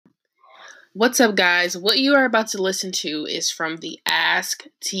What's up, guys? What you are about to listen to is from the Ask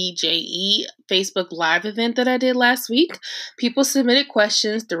TJE Facebook Live event that I did last week. People submitted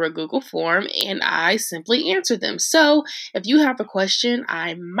questions through a Google form, and I simply answered them. So, if you have a question,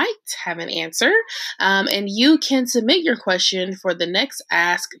 I might have an answer, and you can submit your question for the next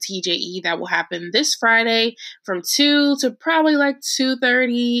Ask TJE that will happen this Friday from 2 to probably like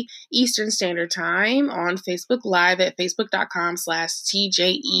 2:30 Eastern Standard Time on Facebook Live at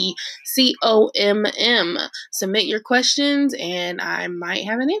facebook.com/TJE COMM. Submit your questions and I might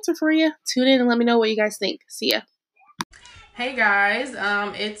have an answer for you. Tune in and let me know what you guys think. See ya. Hey guys,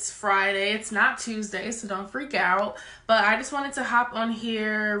 it's Friday. It's not Tuesday, so don't freak out. But I just wanted to hop on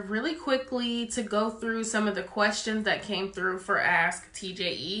here really quickly to go through some of the questions that came through for Ask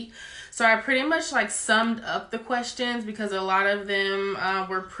TJE. So I pretty much summed up the questions because a lot of them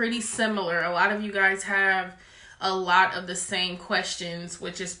were pretty similar. A lot of you guys have a lot of the same questions,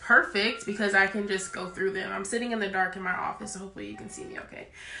 which is perfect because I can just go through them. I'm sitting in the dark in my office, so hopefully you can see me okay.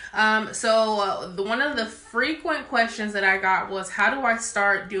 One of the frequent questions that I got was, how do I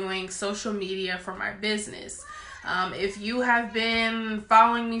start doing social media for my business? If you have been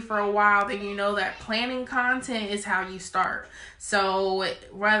following me for a while, then you know that planning content is how you start. So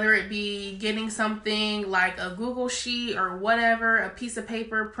whether it be getting something like a Google Sheet or whatever, a piece of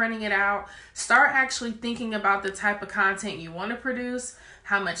paper, printing it out, start actually thinking about the type of content you want to produce,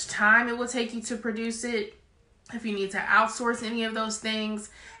 how much time it will take you to produce it, if you need to outsource any of those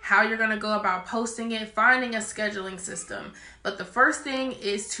things, how you're going to go about posting it, finding a scheduling system. But the first thing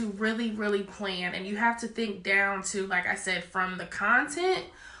is to really, really plan. And you have to think down to, like I said, from the content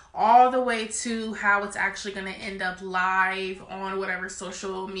all the way to how it's actually going to end up live on whatever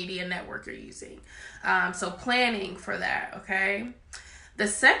social media network you're using. So planning for that, okay? The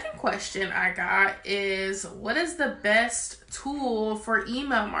second question I got is, what is the best tool for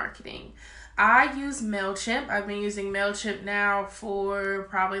email marketing? I use MailChimp. I've been using MailChimp now for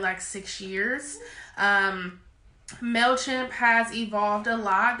probably 6 years. MailChimp has evolved a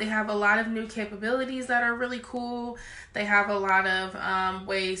lot. They have a lot of new capabilities that are really cool. They have a lot of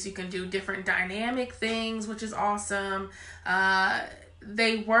ways you can do different dynamic things, which is awesome.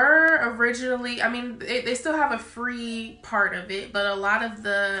 They were originally, they still have a free part of it, but a lot of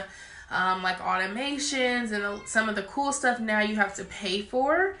the automations and some of the cool stuff now you have to pay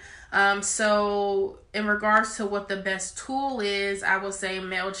for. So in regards to what the best tool is, I will say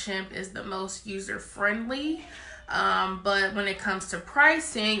MailChimp is the most user-friendly. But when it comes to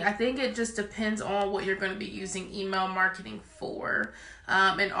pricing, I think it just depends on what you're going to be using email marketing for,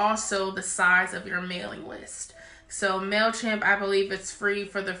 and also the size of your mailing list. So MailChimp, I believe it's free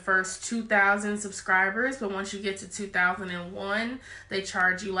for the first 2,000 subscribers, but once you get to 2001, they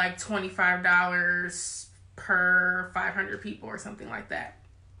charge you $25 per 500 people or something like that.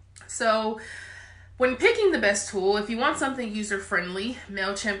 So when picking the best tool, if you want something user-friendly,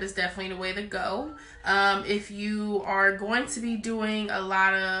 MailChimp is definitely the way to go. If you are going to be doing a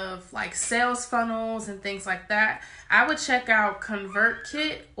lot of sales funnels and things like that, I would check out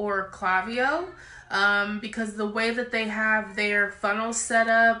ConvertKit or Klaviyo, because the way that they have their funnel set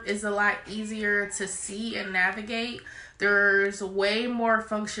up is a lot easier to see and navigate. There's way more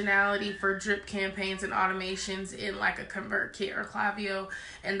functionality for drip campaigns and automations in a ConvertKit or Klaviyo,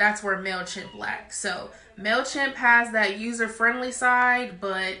 and that's where MailChimp lacks. So MailChimp has that user-friendly side,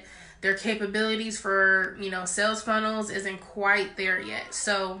 but their capabilities for, sales funnels isn't quite there yet.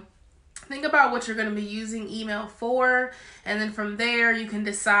 So think about what you're going to be using email for, and then from there you can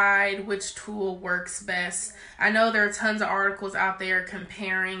decide which tool works best. I know there are tons of articles out there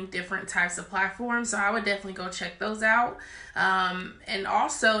comparing different types of platforms, so I would definitely go check those out. And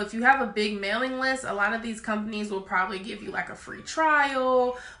also, if you have a big mailing list, a lot of these companies will probably give you a free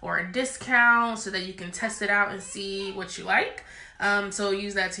trial or a discount so that you can test it out and see what you like. So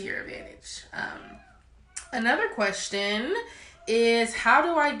use that to your advantage. Another question is, how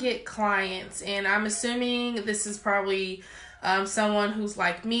do I get clients? And I'm assuming this is probably someone who's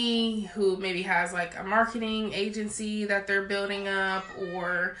like me, who maybe has a marketing agency that they're building up,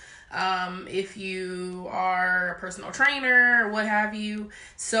 or if you are a personal trainer, what have you.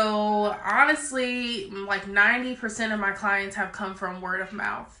 So honestly, 90% of my clients have come from word of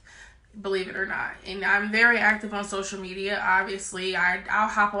mouth, believe it or not. And I'm very active on social media. Obviously, I'll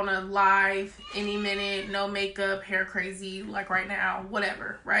hop on a live any minute, no makeup, hair crazy, right now,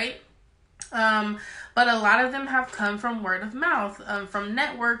 whatever, right? But a lot of them have come from word of mouth, from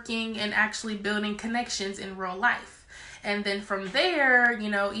networking and actually building connections in real life. And then from there,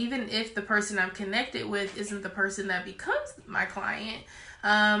 even if the person I'm connected with isn't the person that becomes my client,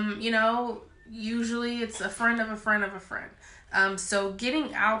 usually it's a friend of a friend of a friend. So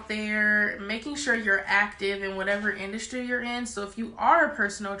getting out there, making sure you're active in whatever industry you're in. So if you are a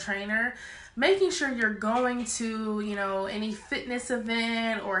personal trainer, making sure you're going to, any fitness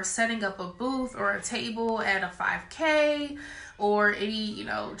event or setting up a booth or a table at a 5K or any,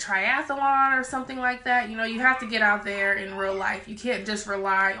 triathlon or something like that. You have to get out there in real life. You can't just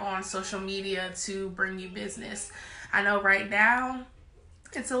rely on social media to bring you business. I know right now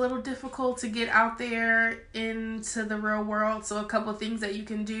it's a little difficult to get out there into the real world. So a couple of things that you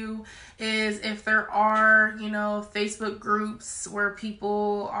can do is, if there are, Facebook groups where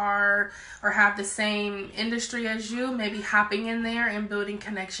people are or have the same industry as you, maybe hopping in there and building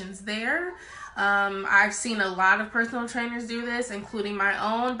connections there. I've seen a lot of personal trainers do this, including my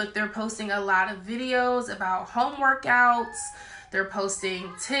own, but they're posting a lot of videos about home workouts. They're posting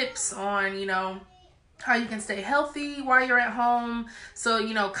tips on, how you can stay healthy while you're at home. So,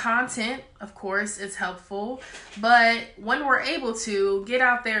 content, of course, is helpful. But when we're able to get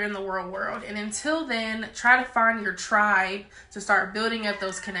out there in the real world, and until then, try to find your tribe to start building up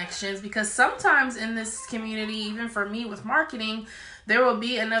those connections. Because sometimes in this community, even for me with marketing, there will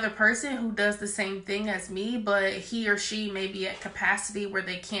be another person who does the same thing as me, but he or she may be at capacity where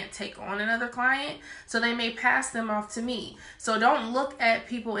they can't take on another client, so they may pass them off to me. So don't look at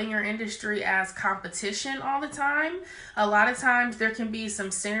people in your industry as competition all the time. A lot of times there can be some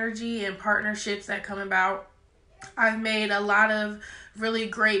synergy and partnerships that come about. I've made a lot of really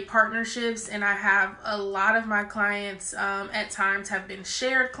great partnerships, and I have a lot of my clients at times have been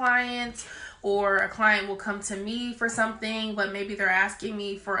shared clients, or a client will come to me for something, but maybe they're asking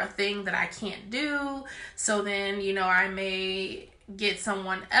me for a thing that I can't do. So then, I may get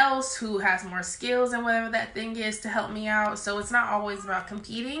someone else who has more skills in whatever that thing is to help me out. So it's not always about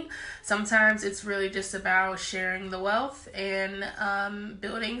competing. Sometimes it's really just about sharing the wealth and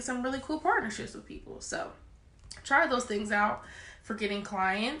building some really cool partnerships with people. So try those things out for getting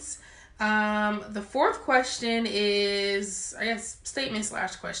clients. The fourth question is, I guess,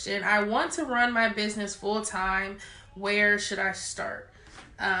 statement/question. I want to run my business full time. Where should I start?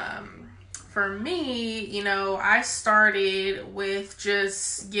 For me, I started with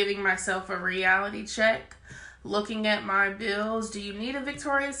just giving myself a reality check, looking at my bills. Do you need a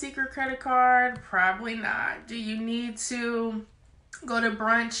Victoria's Secret credit card? Probably not. Do you need to go to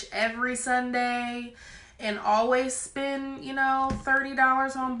brunch every Sunday and always spend,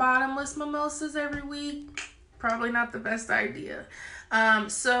 $30 on bottomless mimosas every week? Probably not the best idea.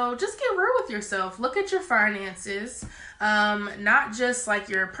 So just get real with yourself. Look at your finances, not just like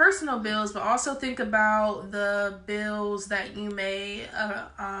your personal bills, but also think about the bills that you may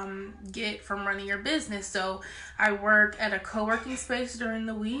get from running your business. So I work at a co-working space during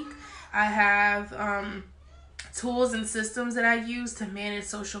the week. I have tools and systems that I use to manage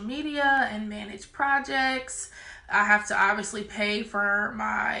social media and manage projects. I have to obviously pay for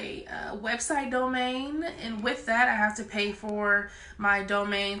my website domain, and with that I have to pay for my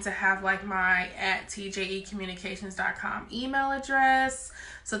domain to have like my @tjecommunications.com email address.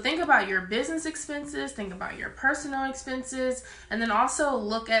 So think about your business expenses, think about your personal expenses, and then also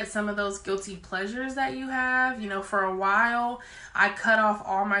look at some of those guilty pleasures that you have. For a while I cut off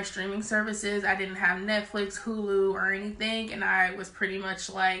all my streaming services. I didn't have Netflix, Hulu, or anything, and I was pretty much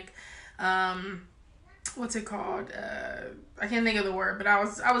like what's it called? I can't think of the word, but I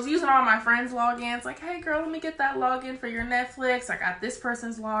was using all my friends' logins. Like, hey girl, let me get that login for your Netflix. I got this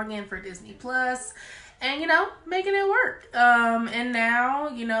person's login for Disney Plus, and making it work. And now,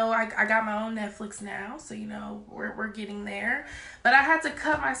 I got my own Netflix now, so we're getting there. But I had to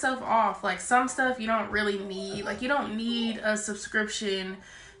cut myself off. Like, some stuff you don't really need. Like, you don't need a subscription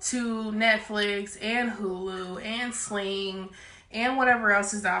to Netflix and Hulu and Sling and whatever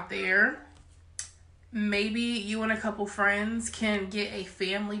else is out there. Maybe you and a couple friends can get a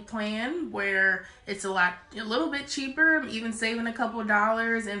family plan where it's a little bit cheaper, even saving a couple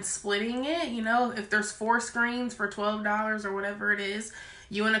dollars and splitting it. If there's 4 screens for $12 or whatever it is,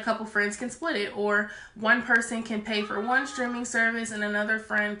 you and a couple friends can split it. Or one person can pay for one streaming service and another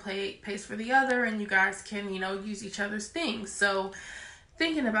friend pays for the other, and you guys can, use each other's things. So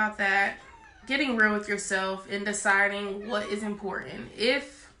thinking about that, getting real with yourself and deciding what is important.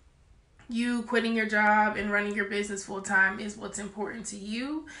 If you quitting your job and running your business full time is what's important to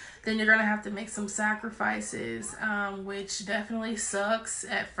you, then you're going to have to make some sacrifices, which definitely sucks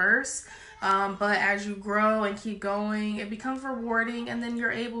at first. But as you grow and keep going, it becomes rewarding, and then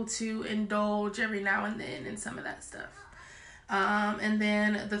you're able to indulge every now and then in some of that stuff. And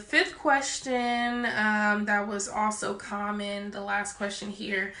then the 5th question that was also common, the last question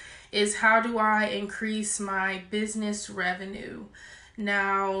here, is how do I increase my business revenue?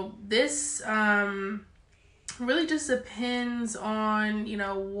 Now, this really just depends on,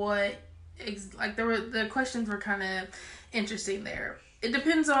 what, like the questions were kind of interesting there. It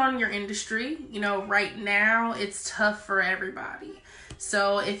depends on your industry. Right now it's tough for everybody.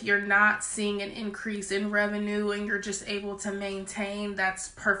 So if you're not seeing an increase in revenue and you're just able to maintain, that's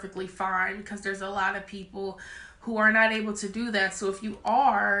perfectly fine, because there's a lot of people who are not able to do that. So if you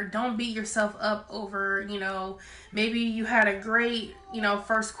are, don't beat yourself up over, maybe you had a great,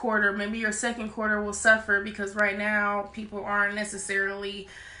 first quarter, maybe your second quarter will suffer because right now people aren't necessarily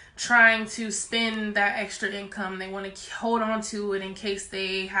trying to spend that extra income. They want to hold on to it in case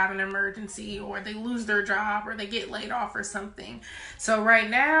they have an emergency or they lose their job or they get laid off or something. So right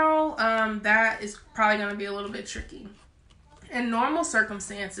now, that is probably going to be a little bit tricky. In normal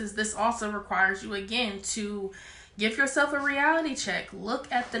circumstances, this also requires you, again, to give yourself a reality check.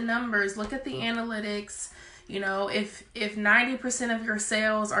 Look at the numbers, look at the analytics. If 90% of your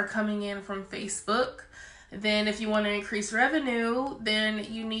sales are coming in from Facebook, then if you want to increase revenue, then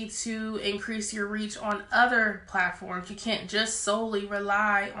you need to increase your reach on other platforms. You can't just solely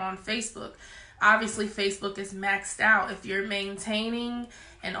rely on Facebook. Obviously, Facebook is maxed out. If you're maintaining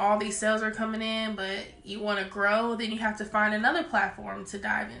and all these sales are coming in, but you want to grow, then you have to find another platform to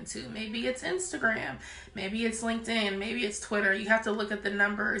dive into. Maybe it's Instagram, maybe it's LinkedIn, maybe it's Twitter. You have to look at the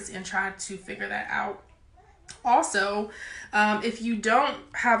numbers and try to figure that out. Also, if you don't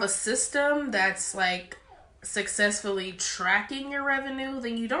have a system that's like successfully tracking your revenue,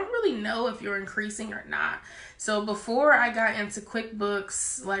 then you don't really know if you're increasing or not. So before I got into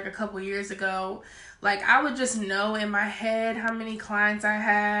QuickBooks, like a couple years ago, like I would just know in my head how many clients I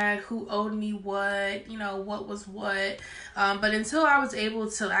had, who owed me what, what was what. But until I was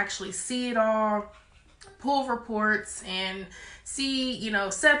able to actually see it all, pull reports and see,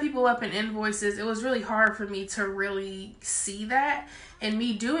 set people up in invoices, it was really hard for me to really see that. And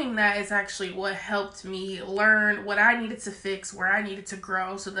me doing that is actually what helped me learn what I needed to fix, where I needed to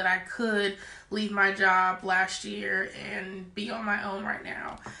grow so that I could leave my job last year and be on my own right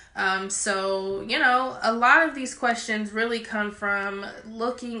now. So, a lot of these questions really come from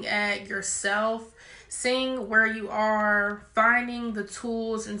looking at yourself, seeing where you are, finding the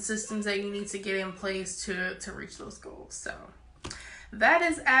tools and systems that you need to get in place to reach those goals. So that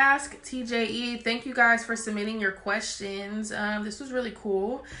is Ask TJE. Thank you guys for submitting your questions. This was really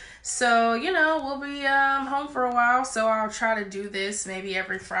cool. So, we'll be home for a while, so I'll try to do this maybe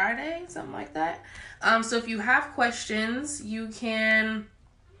every Friday, something like that. So if you have questions, you can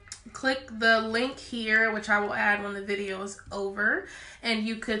click the link here, which I will add when the video is over, and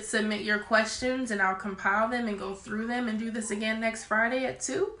you could submit your questions and I'll compile them and go through them and do this again next Friday at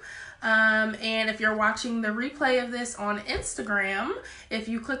 2. And if you're watching the replay of this on Instagram, if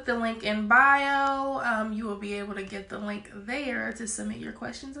you click the link in bio, you will be able to get the link there to submit your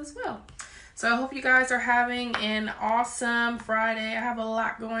questions as well. So I hope you guys are having an awesome Friday. I have a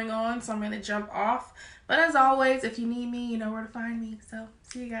lot going on, so I'm going to jump off. But as always, if you need me, you know where to find me. So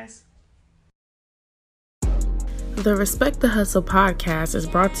see you guys. The Respect the Hustle podcast is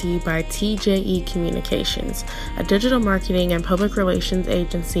brought to you by TJE Communications, a digital marketing and public relations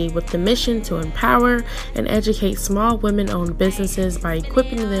agency with the mission to empower and educate small women-owned businesses by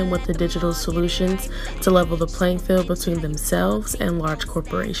equipping them with the digital solutions to level the playing field between themselves and large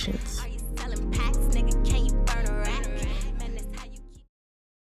corporations.